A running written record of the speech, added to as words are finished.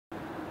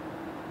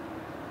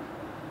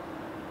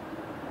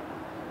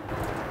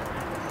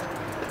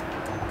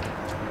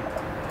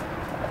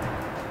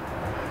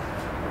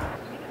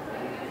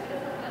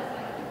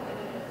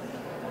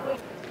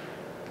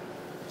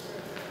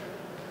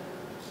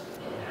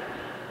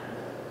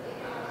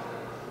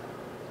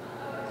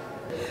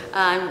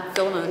I'm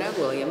Philemona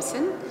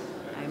Williamson.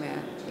 I'm a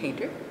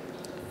painter.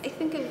 I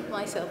think of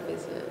myself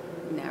as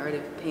a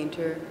narrative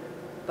painter,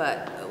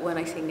 but when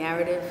I say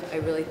narrative, I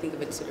really think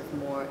of it sort of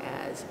more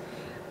as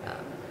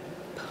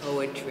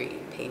poetry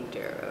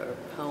painter or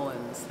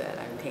poems that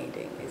I'm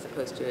painting, as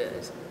opposed to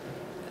as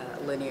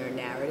linear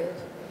narrative.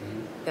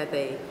 That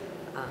they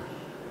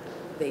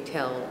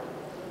tell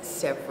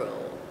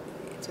several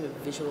sort of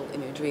visual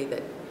imagery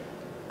that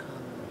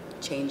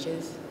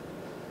changes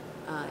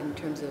in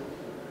terms of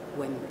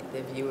when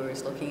the viewer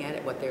is looking at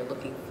it, what they're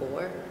looking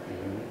for,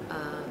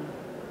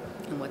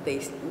 and what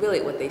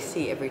they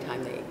see every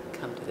time they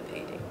come to the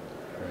painting.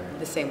 Right.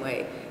 The same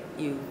way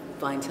you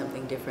find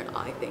something different,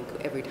 I think,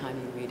 every time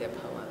you read a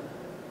poem.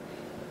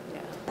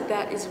 Yeah.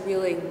 That is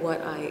really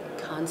what I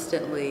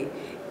constantly,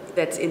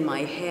 that's in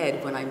my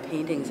head when I'm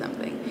painting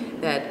something,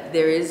 that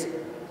there is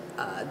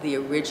the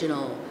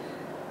original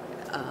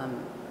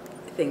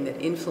thing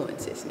that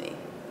influences me.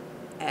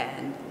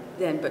 And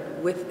then, but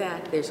with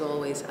that, there's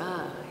always,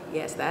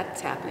 yes,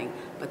 that's happening.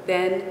 But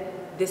then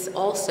this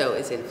also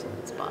is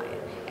influenced by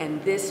it.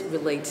 And this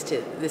relates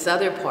to this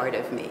other part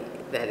of me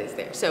that is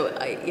there. So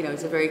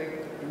it's a very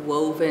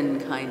woven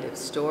kind of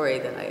story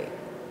that I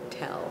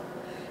tell.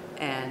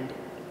 And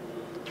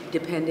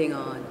depending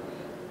on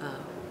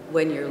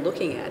when you're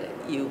looking at it,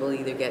 you will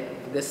either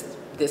get this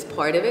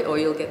part of it or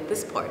you'll get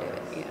this part of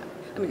it. Yeah.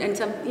 I mean,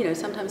 and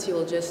sometimes you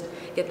will just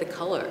get the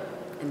color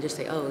and just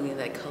say, oh,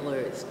 that color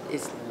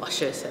is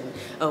luscious, and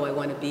oh, I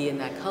want to be in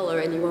that color,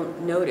 and you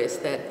won't notice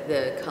that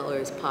the color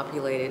is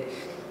populated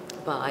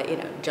by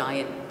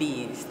giant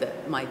bees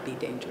that might be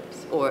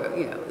dangerous, or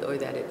or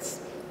that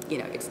it's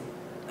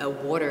a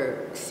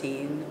water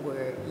scene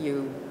where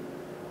you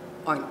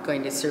aren't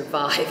going to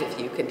survive if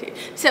you continue.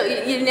 So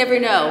you never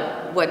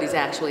know what is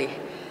actually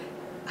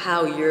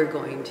how you're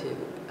going to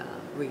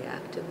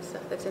react to the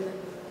stuff that's in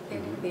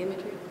the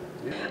imagery.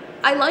 Yeah.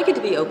 I like it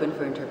to be open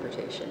for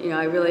interpretation.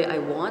 I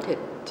want it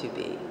to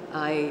be.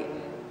 I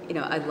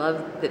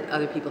love that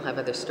other people have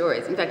other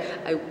stories. In fact,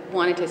 I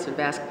wanted to sort of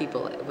ask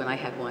people when I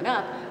had one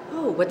up,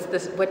 oh, what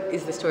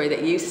is the story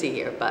that you see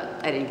here?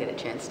 But I didn't get a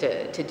chance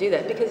to do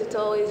that, because it's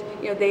always,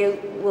 they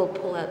will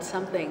pull out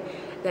something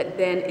that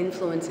then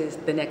influences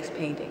the next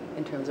painting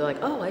in terms of like,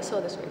 oh, I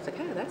saw this story. It's like,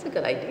 oh, that's a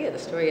good idea, the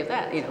story of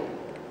that,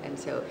 And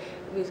so,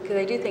 because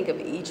I do think of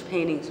each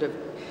painting sort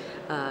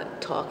of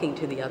talking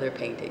to the other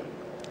painting,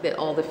 that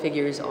all the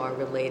figures are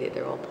related.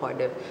 They're all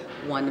part of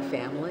one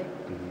family,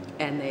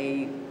 and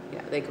they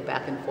go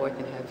back and forth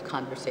and have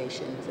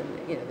conversations,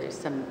 and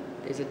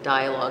there's a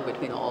dialogue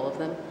between all of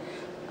them.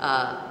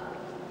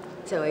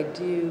 So I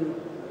do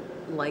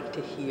like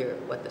to hear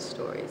what the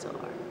stories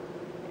are,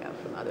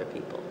 from other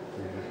people.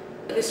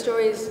 The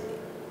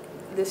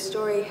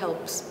story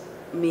helps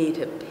me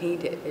to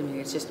paint it. I mean,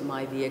 it's just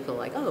my vehicle,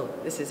 like, oh,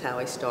 this is how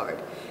I start.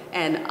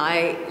 And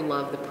I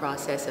love the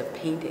process of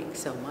painting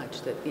so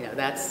much that,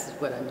 that's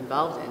what I'm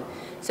involved in.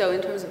 So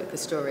in terms of the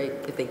story,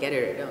 if they get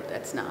it or don't,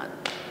 that's not,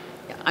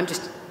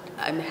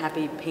 I'm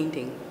happy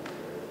painting,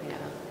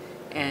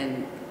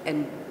 and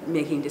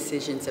making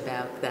decisions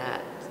about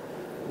that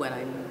when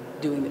I'm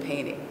doing the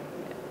painting.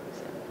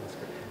 So. That's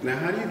great. Now,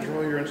 how do you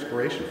draw your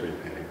inspiration for your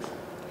paintings?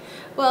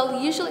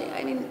 Well, usually,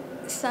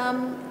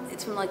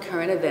 it's from like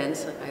current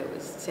events, like I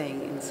was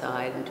saying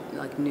inside, and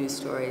like news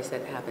stories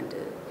that happen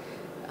to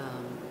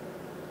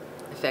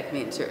affect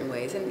me in certain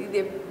ways.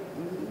 And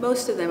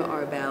most of them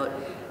are about,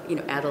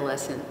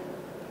 adolescent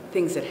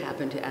things that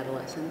happen to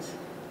adolescents,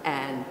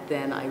 and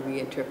then I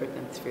reinterpret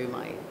them through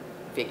my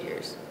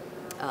figures.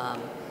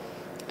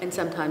 And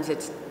sometimes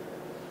it's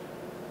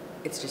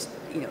just,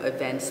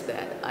 events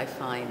that I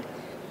find,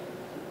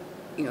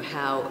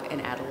 how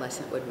an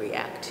adolescent would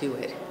react to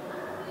it.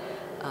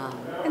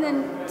 And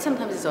then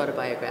sometimes it's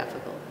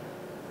autobiographical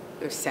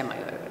or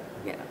semi-autobiographical.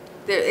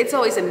 It's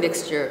always a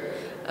mixture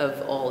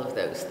of all of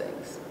those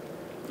things.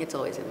 It's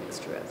always a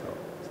mixture of all.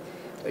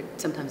 But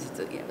sometimes it's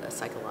a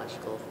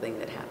psychological thing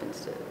that happens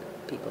to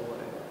people, or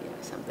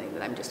something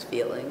that I'm just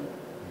feeling.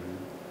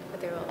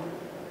 But they're all,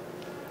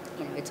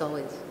 it's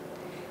always.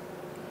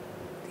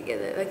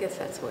 I guess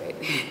that's the way.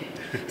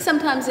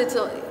 Sometimes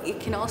it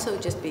can also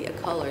just be a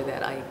color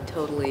that I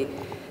totally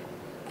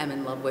am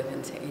in love with,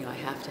 and say, I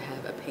have to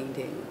have a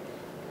painting.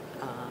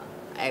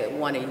 I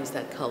want to use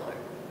that color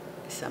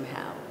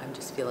somehow. I'm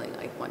just feeling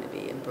I want to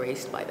be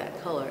embraced by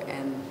that color,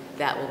 and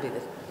that will be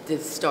the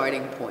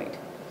starting point.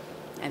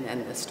 And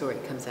then the story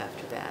comes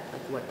after that,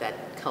 like what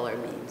that color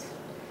means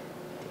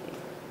to me.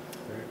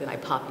 Then I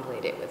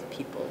populate it with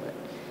people that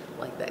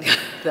like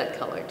that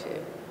color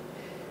too.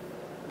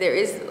 There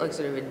is like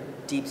sort of a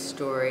deep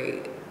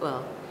story,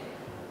 well,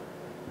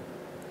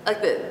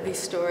 like the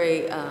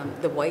story,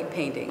 the white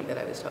painting that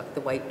I was talking,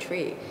 the white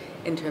tree,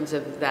 in terms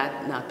of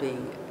that not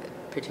being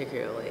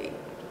particularly,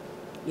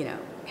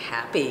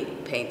 happy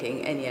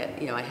painting, and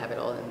yet, I have it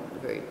all in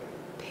very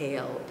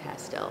pale,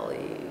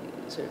 pastel-y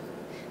sort of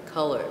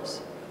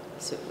colors,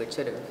 which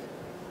sort of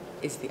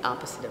is the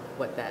opposite of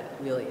what that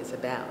really is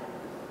about.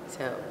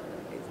 So,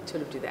 I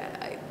sort of do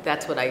that.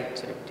 That's what I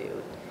sort of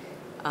do.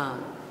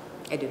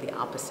 I do the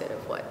opposite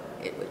of what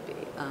it would be.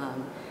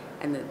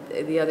 And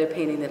the other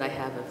painting that I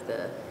have of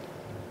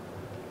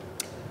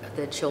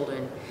the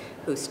children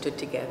who stood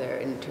together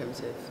in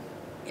terms of,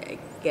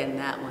 again,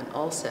 that one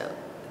also,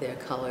 their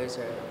colors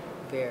are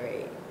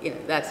very,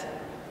 that's,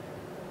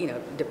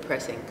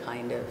 depressing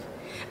kind of.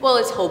 Well,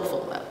 it's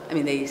hopeful though. I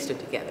mean, they stood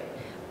together,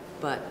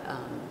 but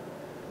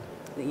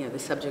the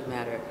subject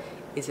matter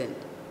isn't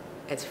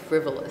as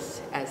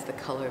frivolous as the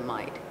color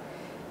might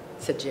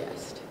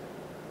suggest.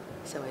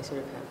 So I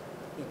sort of have,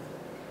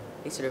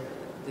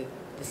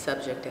 the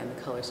subject and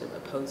the color sort of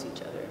oppose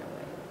each other in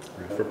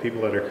a way. For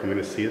people that are coming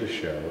to see the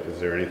show, is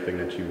there anything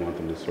that you want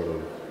them to sort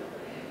of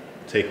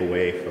take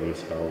away for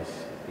themselves,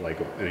 like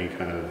any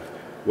kind of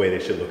way they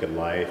should look at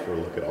life or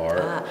look at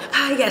art?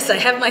 Yes, I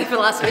have my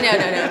philosophy. No.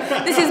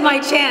 This is my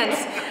chance.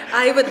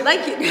 I would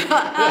like you.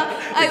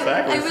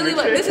 I really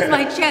would. This is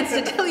my chance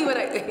to tell you what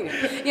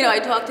I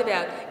talked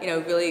about,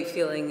 really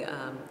feeling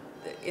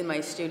in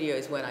my studio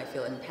is when I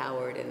feel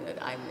empowered and that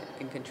I'm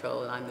in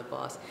control and I'm the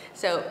boss.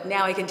 So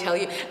now I can tell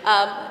you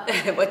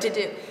what to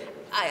do.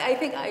 I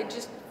think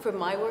for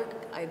my work,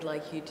 I'd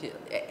like you to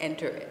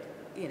enter it,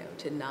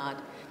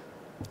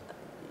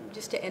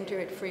 just to enter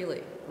it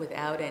freely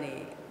without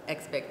any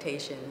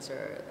expectations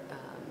or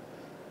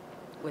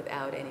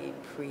without any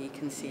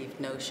preconceived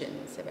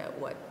notions about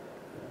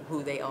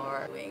who they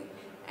are doing,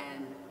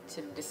 and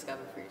to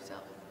discover for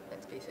yourself.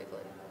 That's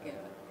basically,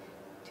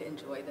 to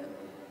enjoy them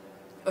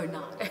or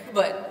not,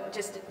 but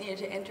just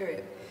to enter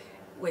it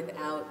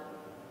without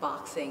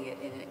boxing it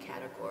in a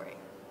category.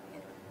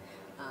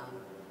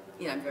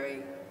 I'm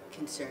very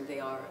concerned they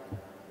are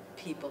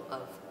people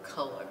of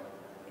color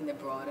in the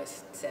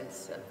broadest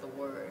sense of the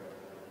word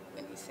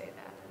when you say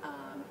that.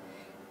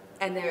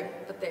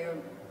 But they're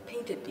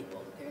painted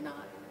people. They're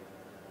not,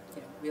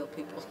 real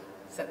people.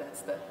 So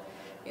that's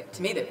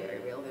to me they're very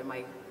real. They're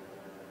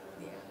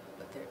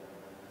but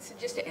so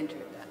just to enter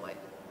it that way.